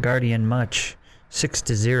 They weren't Guardian much.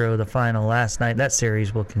 6-0 the final last night. That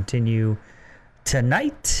series will continue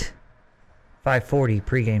tonight. 5:40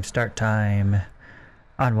 pregame start time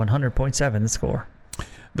on 100.7 The Score.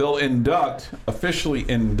 They'll officially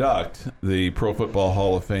induct the Pro Football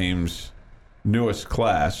Hall of Fame's newest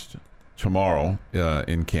class tomorrow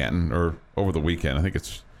in Canton, or over the weekend. I think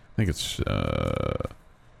it's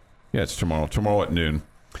tomorrow. Tomorrow at noon.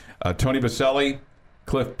 Tony Baselli,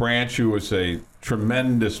 Cliff Branch, who was a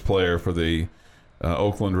tremendous player for the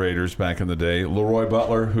Oakland Raiders back in the day. Leroy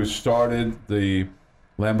Butler, who started the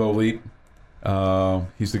Lambeau Leap.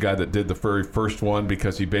 He's the guy that did the very first one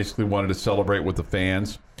because he basically wanted to celebrate with the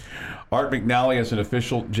fans. Art McNally as an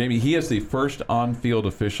official. Jamie, he is the first on-field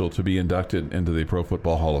official to be inducted into the Pro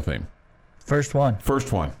Football Hall of Fame. First one,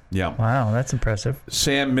 yeah. Wow, that's impressive.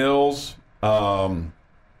 Sam Mills,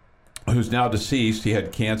 who's now deceased. He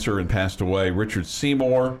had cancer and passed away. Richard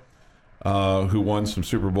Seymour, who won some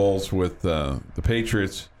Super Bowls with the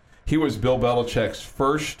Patriots. He was Bill Belichick's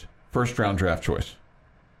first-round draft choice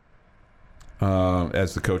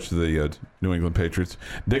as the coach of the New England Patriots.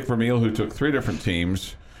 Dick Vermeil, who took 3 different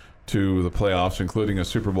teams to the playoffs, including a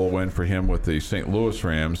Super Bowl win for him with the St. Louis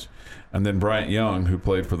Rams, and then Bryant Young, who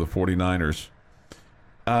played for the 49ers.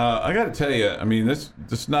 I got to tell you, I mean, this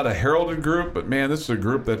is not a heralded group, but, man, this is a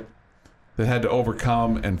group that had to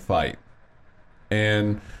overcome and fight.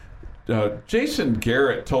 And Jason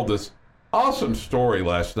Garrett told this awesome story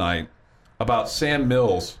last night about Sam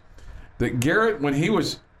Mills, that Garrett, when he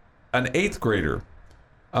was an 8th grader,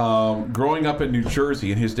 growing up in New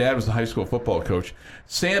Jersey, and his dad was a high school football coach,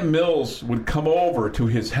 Sam Mills would come over to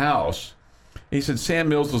his house. He said Sam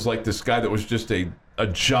Mills was like this guy that was just a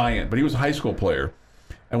giant, but he was a high school player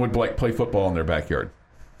and would play football in their backyard.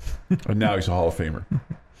 And now he's a Hall of Famer.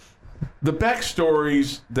 The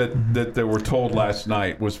backstories that were told last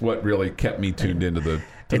night was what really kept me tuned into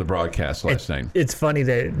the broadcast last night. It's funny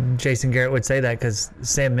that Jason Garrett would say that because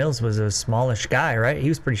Sam Mills was a smallish guy, right? He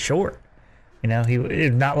was pretty short. You know,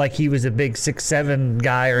 not like he was a big 6'7"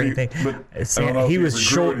 guy or anything. He was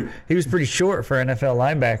short. He was pretty short for NFL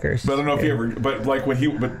linebackers. But I don't know if he ever. But like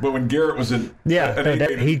when Garrett was in. Yeah,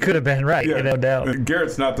 he could have been right. Yeah, no doubt.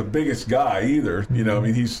 Garrett's not the biggest guy either. You know, I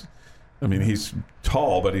mean he's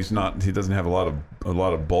tall, but he's not. He doesn't have a lot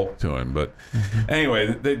of bulk to him. But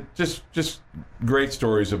anyway, they just great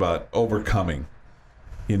stories about overcoming,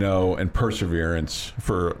 you know, and perseverance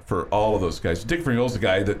for all of those guys. Dick Vermeil's the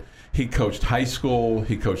guy that. He coached high school,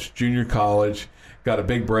 he coached junior college, got a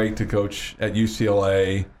big break to coach at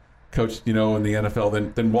UCLA, coached, you know, in the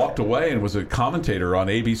NFL, then walked away and was a commentator on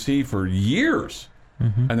ABC for years,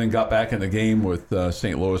 and then got back in the game with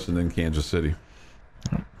St. Louis and then Kansas City.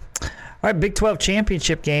 All right, Big 12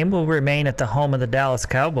 championship game will remain at the home of the Dallas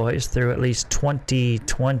Cowboys through at least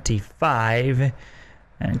 2025. That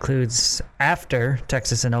includes after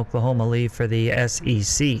Texas and Oklahoma leave for the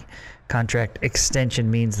SEC. Contract extension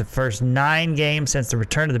means the first 9 games since the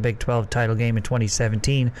return of the Big 12 title game in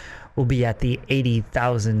 2017 will be at the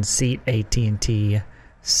 80,000-seat AT&T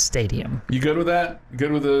Stadium. You good with that? You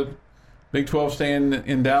good with the Big 12 staying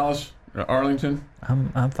in Dallas, Arlington?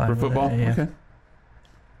 I'm fine for with football. That, yeah. Okay.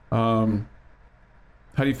 How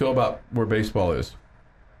do you feel about where baseball is?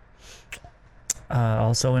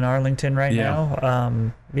 Also in Arlington right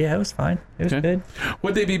now. Yeah, it was fine. It was good.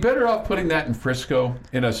 Would they be better off putting that in Frisco,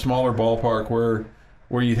 in a smaller ballpark where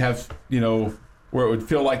you'd have, you know, where it would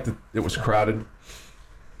feel like it was crowded?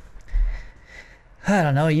 I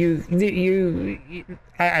don't know.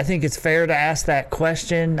 I think it's fair to ask that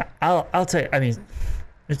question. I'll tell you. I mean,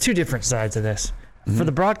 there's 2 different sides of this. For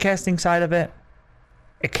the broadcasting side of it,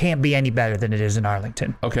 it can't be any better than it is in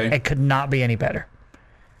Arlington. Okay. It could not be any better.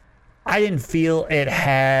 I didn't feel it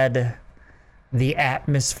had the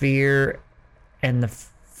atmosphere and the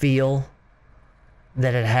feel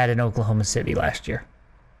that it had in Oklahoma City last year.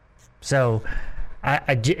 So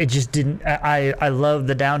it just didn't. I love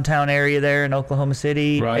the downtown area there in Oklahoma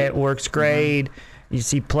City. Right. It works great. You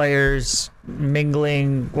see players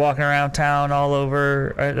mingling, walking around town all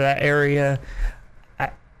over that area. I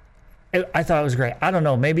thought it was great. I don't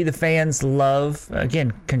know. Maybe the fans love,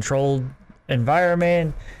 again, controlled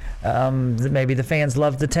environment. Maybe the fans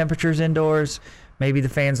loved the temperatures indoors. Maybe the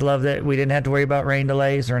fans loved that we didn't have to worry about rain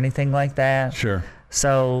delays or anything like that. Sure.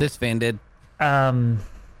 So this fan did. I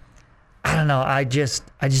don't know. I just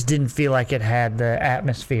didn't feel like it had the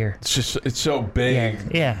atmosphere. It's so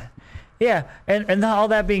big. Yeah. And all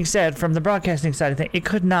that being said, from the broadcasting side of things, it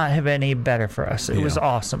could not have been any better for us. It was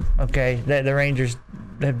awesome. Okay, the Rangers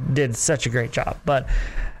did such a great job, but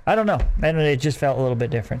I don't know, and it just felt a little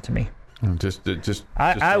bit different to me.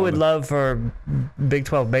 I would love for Big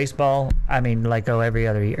 12 baseball. I mean, like go every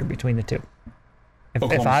other year between the two.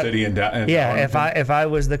 Oklahoma City and if I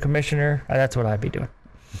was the commissioner, that's what I'd be doing.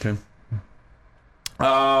 Okay.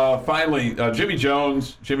 Finally, Jimmy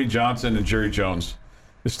Johnson, and Jerry Jones.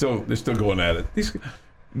 They're still going at it.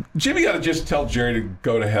 Jimmy got to just tell Jerry to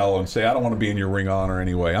go to hell and say, I don't want to be in your Ring of Honor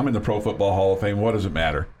anyway. I'm in the Pro Football Hall of Fame. What does it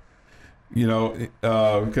matter? You know,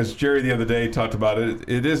 because Jerry the other day talked about it.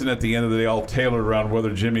 It isn't at the end of the day all tailored around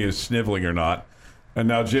whether Jimmy is sniveling or not. And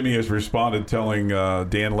now Jimmy has responded telling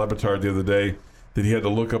Dan Le Batard the other day that he had to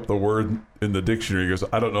look up the word in the dictionary. He goes,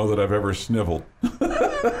 I don't know that I've ever sniveled.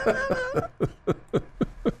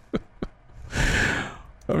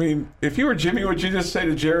 I mean, if you were Jimmy, would you just say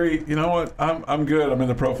to Jerry, you know what, I'm good. I'm in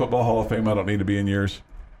the Pro Football Hall of Fame. I don't need to be in yours.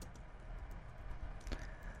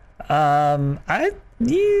 You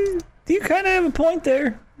kind of have a point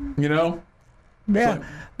there. You know? Yeah,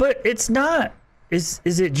 but it's not. Is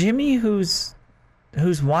it Jimmy who's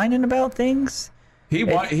whining about things?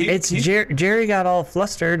 Jerry got all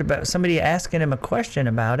flustered about somebody asking him a question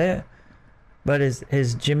about it. But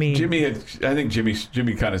is Jimmy? I think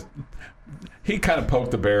Jimmy kind of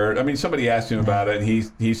poked the bear. I mean, somebody asked him about it,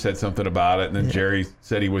 and he said something about it, and then Jerry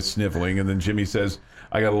said he was sniveling, and then Jimmy says,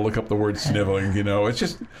 "I got to look up the word sniveling." You know, it's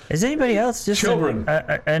just. Is anybody else just children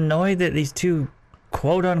annoyed that these two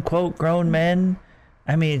quote unquote grown men?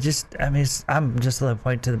 I'm just at the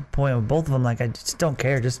point of both of them. Like, I just don't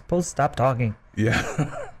care. Just both stop talking.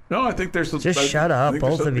 Yeah. No, I think there's shut up,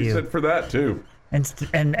 both of you. Said for that too.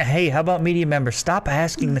 And hey, how about media members? Stop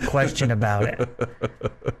asking the question about it.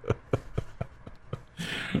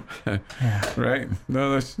 Yeah. Right? No,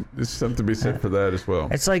 there's something to be said for that as well.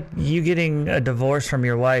 It's like you getting a divorce from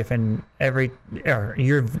your wife, and your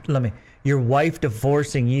wife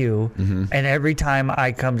divorcing you, and every time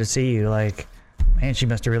I come to see you, like, man, she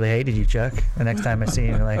must have really hated you, Chuck. The next time I see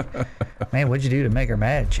you, like, man, what'd you do to make her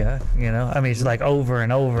mad, Chuck? You know, I mean, it's like over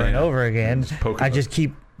and over and over again. I just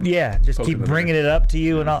keep bringing it up to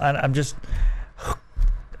you, and I'm just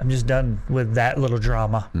done with that little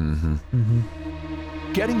drama.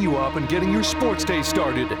 Getting you up and getting your sports day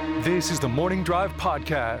started. This is the Morning Drive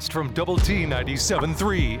podcast from Double T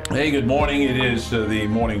 97.3. Hey, good morning. It is the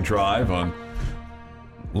Morning Drive on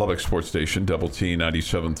Lubbock Sports Station, Double T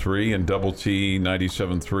 97.3 and Double T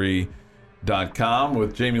 97.3.com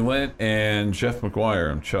with Jamie Lent and Jeff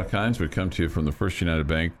McGuire. I'm Chuck Heinz. We come to you from the First United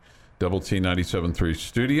Bank Double T 97.3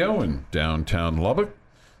 studio in downtown Lubbock.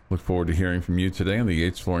 Look forward to hearing from you today on the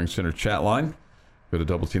Yates Flooring Center chat line. Go to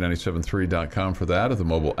doublet97.3.com for that, or the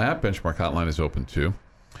mobile app. Benchmark hotline is open too.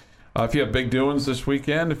 If you have big doings this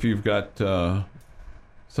weekend, if you've got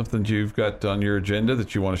something you've got on your agenda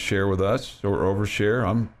that you want to share with us or overshare,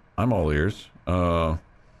 I'm all ears. I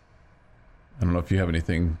don't know if you have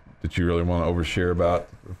anything that you really want to overshare about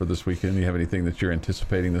for this weekend. You have anything that you're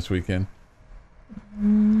anticipating this weekend?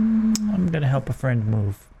 I'm going to help a friend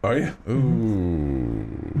move. Are you? Ooh.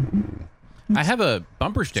 I have a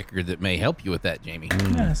bumper sticker that may help you with that, Jamie.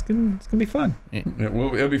 Yeah, it's gonna be fun.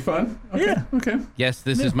 It'll be fun? Okay. Yeah. Okay. Yes,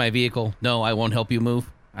 this is my vehicle. No, I won't help you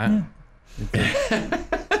move.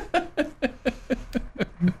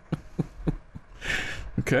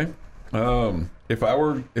 Okay. If I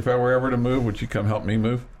were ever to move, would you come help me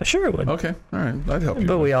move? Sure it would. Okay. All right. I'd help you.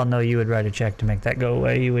 But we all know you would write a check to make that go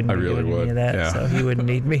away. You wouldn't I be really doing would. any of that, Yeah. so you wouldn't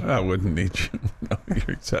need me. I wouldn't need you. No, you're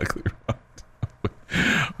exactly right.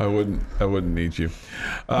 I wouldn't need you.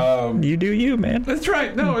 You do you, man. That's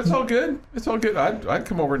right. No, it's all good. It's all good. I'd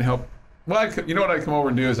come over and help. Well, you know what I'd come over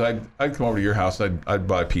and do is I'd come over to your house. I'd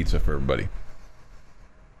buy pizza for everybody.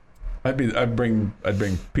 I'd bring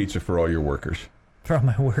pizza for all your workers. For all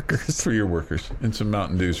my workers. For your workers, and some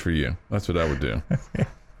Mountain Dews for you. That's what I would do. Okay.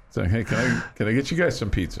 So, hey, can I get you guys some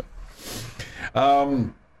pizza?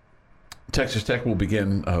 Texas Tech will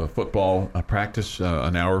begin football practice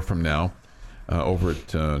an hour from now over at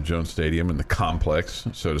Jones Stadium in the complex,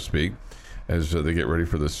 so to speak, as they get ready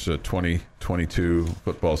for this 2022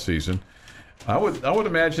 football season. I would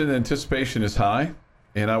imagine the anticipation is high,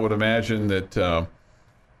 and I would imagine that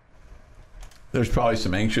there's probably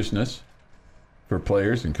some anxiousness for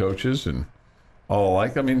players and coaches and all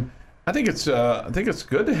alike. I mean, I think it's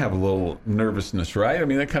good to have a little nervousness, right? I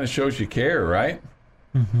mean, that kind of shows you care, right?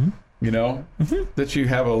 Mm-hmm. You know, that you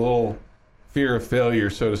have a little fear of failure,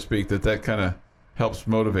 so to speak, that kind of helps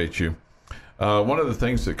motivate you. One of the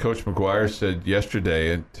things that Coach McGuire said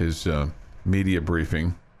yesterday at his media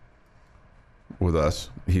briefing with us,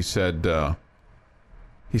 he said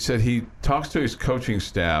he talks to his coaching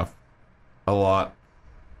staff a lot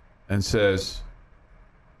and says,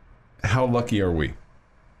 how lucky are we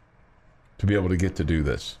to be able to get to do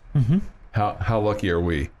this? Mm-hmm. How lucky are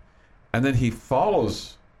we? And then he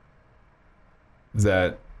follows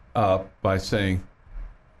that up by saying,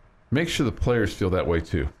 make sure the players feel that way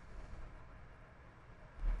too.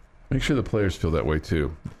 Make sure the players feel that way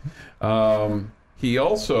too. He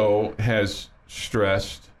also has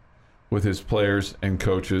stressed with his players and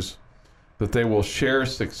coaches that they will share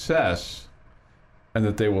success and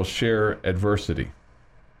that they will share adversity.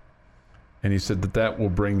 And he said that will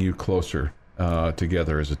bring you closer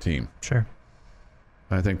together as a team. Sure.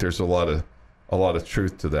 I think there's a lot of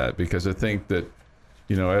truth to that, because I think that,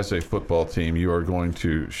 you know, as a football team, you are going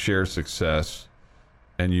to share success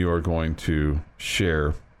and you are going to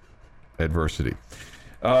share adversity.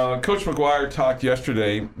 Coach McGuire talked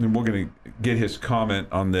yesterday, and we're going to get his comment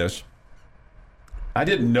on this. I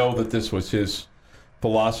didn't know that this was his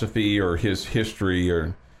philosophy or his history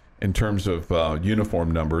or in terms of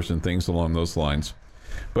uniform numbers and things along those lines.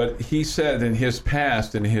 But he said in his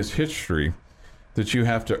past, in his history, that you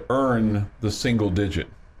have to earn the single digit.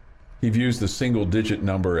 He views the single digit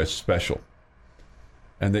number as special,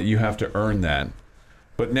 and that you have to earn that.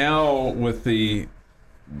 But now with the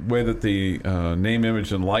way that the name,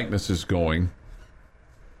 image, and likeness is going,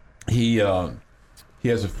 he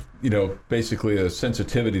has basically a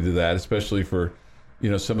sensitivity to that, especially for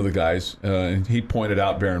some of the guys. And he pointed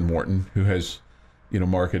out Baron Morton, who has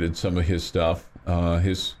marketed some of his stuff,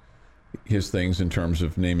 his things in terms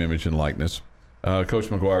of name, image, and likeness. Coach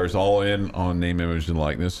McGuire is all in on name, image, and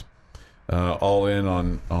likeness, all in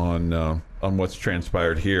on what's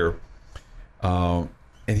transpired here, and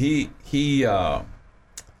he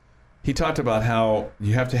talked about how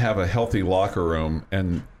you have to have a healthy locker room,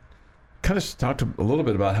 and kind of talked a little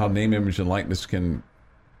bit about how name, image, and likeness can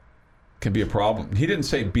be a problem. He didn't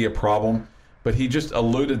say be a problem, but he just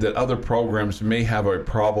alluded that other programs may have a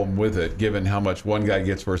problem with it, given how much one guy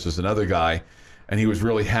gets versus another guy. And he was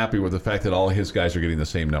really happy with the fact that all his guys are getting the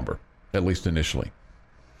same number, at least initially.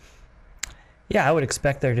 Yeah, I would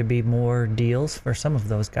expect there to be more deals for some of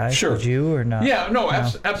those guys. Sure. Would you or not? Yeah, no,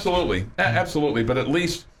 absolutely. Absolutely. But at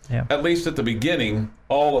least at the beginning,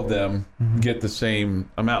 all of them get the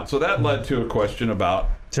same amount. So that led to a question about...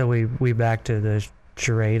 So we back to the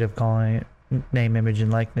charade of calling it name, image,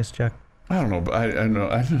 and likeness, Chuck? I don't know. But I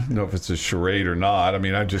don't know if it's a charade or not. I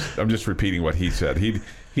mean, I'm just repeating what he said.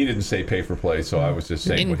 He didn't say pay for play, so I was just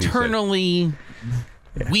saying internally, what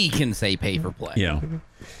he said. we can say pay for play. Yeah.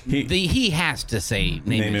 He has to say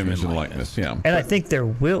name, image, and likeness. Yeah. And I think there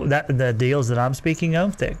will, the deals that I'm speaking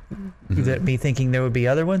of, that me thinking there would be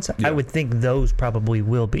other ones, I would think those probably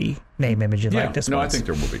will be name, image, and likeness No, ones. I think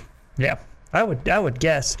there will be. Yeah. I would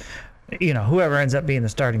guess, whoever ends up being the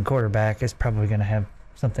starting quarterback is probably going to have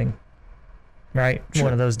something, right? Sure.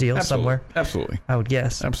 One of those deals somewhere. Absolutely. I would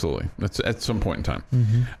guess. Absolutely. That's at some point in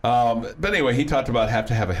time. But anyway, he talked about have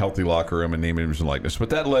to have a healthy locker room and name, image, and likeness. But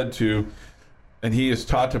that led to, and he has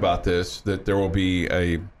talked about this, that there will be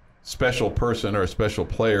a special person or a special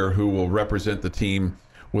player who will represent the team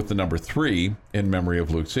with the number 3 in memory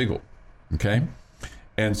of Luke Siegel. Okay?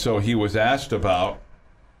 And so he was asked about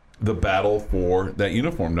the battle for that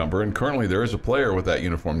uniform number, and currently there is a player with that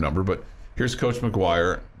uniform number, but here's Coach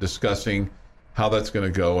McGuire discussing how that's going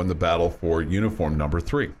to go in the battle for uniform number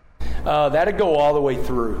 3. That'd go all the way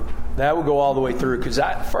through. That would go all the way through because,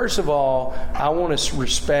 first of all, I want to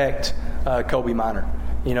respect Kobe Minor.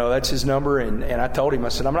 That's his number, and I told him, I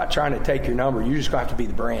said, I'm not trying to take your number. You're just going to have to be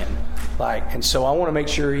the brand. And so I want to make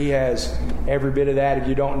sure he has every bit of that. If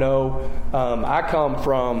you don't know, I come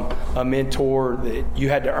from a mentor that you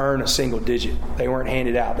had to earn a single digit. They weren't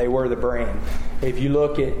handed out. They were the brand. If you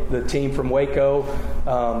look at the team from Waco,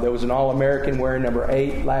 there was an All-American wearing number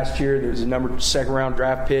 8 last year. There was a second-round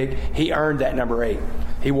draft pick. He earned that number 8.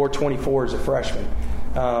 He wore 24 as a freshman.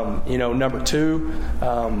 Number 2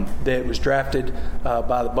 that was drafted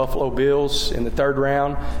by the Buffalo Bills in the 3rd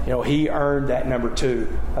round, he earned that number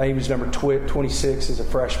 2. I think he was number 26 as a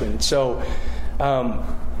freshman. So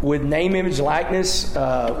with name, image, likeness,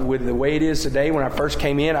 with the way it is today, when I first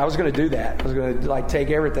came in, I was going to do that. I was going to take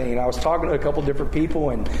everything. And I was talking to a couple different people,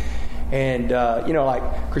 and like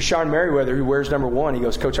Krishan Merriweather, who wears number 1, he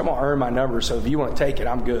goes, Coach, I'm going to earn my number, so if you want to take it,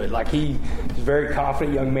 I'm good. He's a very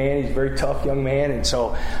confident young man. He's a very tough young man. And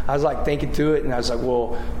so I was thinking through it, and I was like,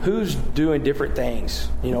 well, who's doing different things?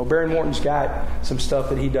 Baron Morton's got some stuff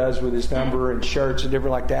that he does with his number and shirts and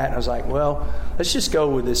different like that. And I was like, well, let's just go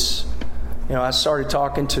with this. I started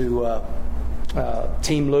talking to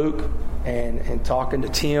Team Luke and talking to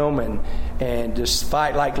Tim and just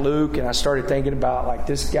fight like Luke, and I started thinking about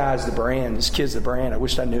this guy's the brand, this kid's the brand. I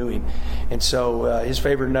wish I knew him. And so his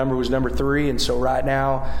favorite number was number 3, and so right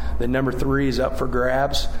now the number 3 is up for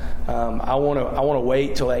grabs. I want to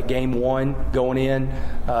wait till that game 1 going in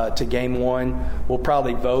to game 1. We'll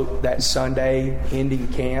probably vote that Sunday ending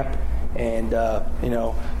camp. And,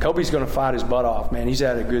 Kobe's going to fight his butt off, man. He's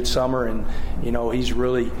had a good summer, and, he's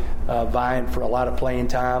really vying for a lot of playing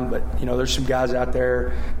time. But, there's some guys out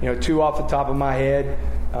there, 2 off the top of my head.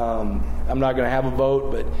 I'm not going to have a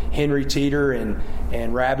vote, but Henry Teeter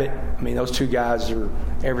and Rabbit, those 2 guys are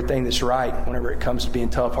everything that's right whenever it comes to being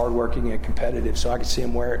tough, hardworking, and competitive. So I can see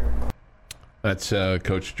them wear it. That's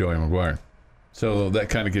Coach Joey McGuire. So that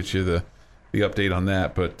kind of gets you the update on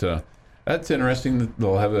that. But that's interesting.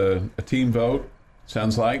 They'll have a team vote,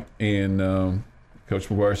 sounds like. And Coach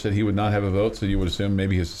McGuire said he would not have a vote, so you would assume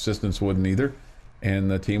maybe his assistants wouldn't either. And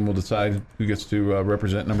the team will decide who gets to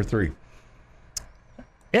represent number 3.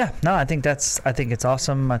 Yeah, no, I think it's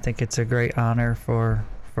awesome. I think it's a great honor for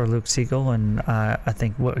for Luke Siegel, and I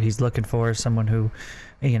think what he's looking for is someone who,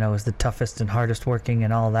 is the toughest and hardest working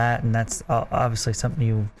and all that, and that's obviously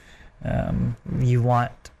something you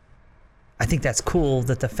want. I think that's cool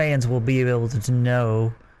that the fans will be able to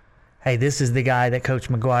know, hey, this is the guy that Coach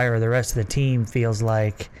McGuire or the rest of the team feels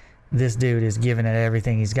like this dude is giving it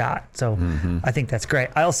everything he's got. So I think that's great.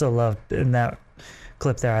 I also loved in that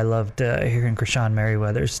clip there, I loved hearing Krishan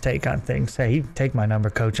Merriweather's take on things. Hey, you take my number,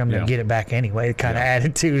 Coach. I'm going to get it back anyway. The kind of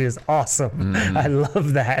attitude is awesome. I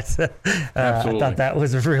love that. I thought that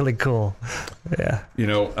was really cool. Yeah.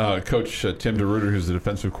 Coach Tim Deruyter, who's the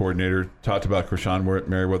defensive coordinator, talked about Krishan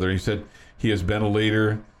Merriweather. He said he has been a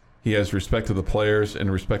leader. He has respect to the players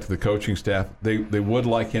and respect to the coaching staff. They would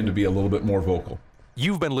like him to be a little bit more vocal.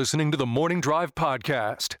 You've been listening to the Morning Drive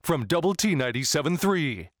podcast from Double T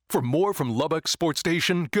 97.3. For more from Lubbock Sports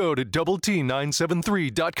Station, go to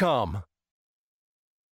doublet973.com.